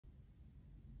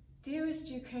Dearest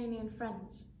Ukrainian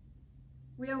friends,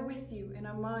 we are with you in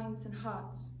our minds and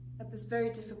hearts at this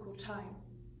very difficult time.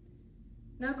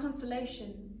 No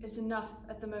consolation is enough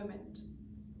at the moment,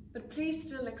 but please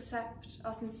still accept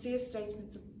our sincere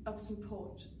statements of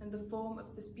support in the form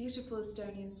of this beautiful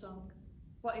Estonian song,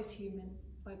 What is Human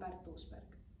by Pärt Uusberg.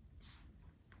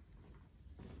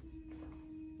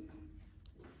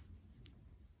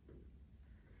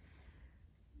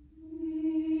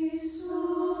 We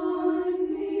saw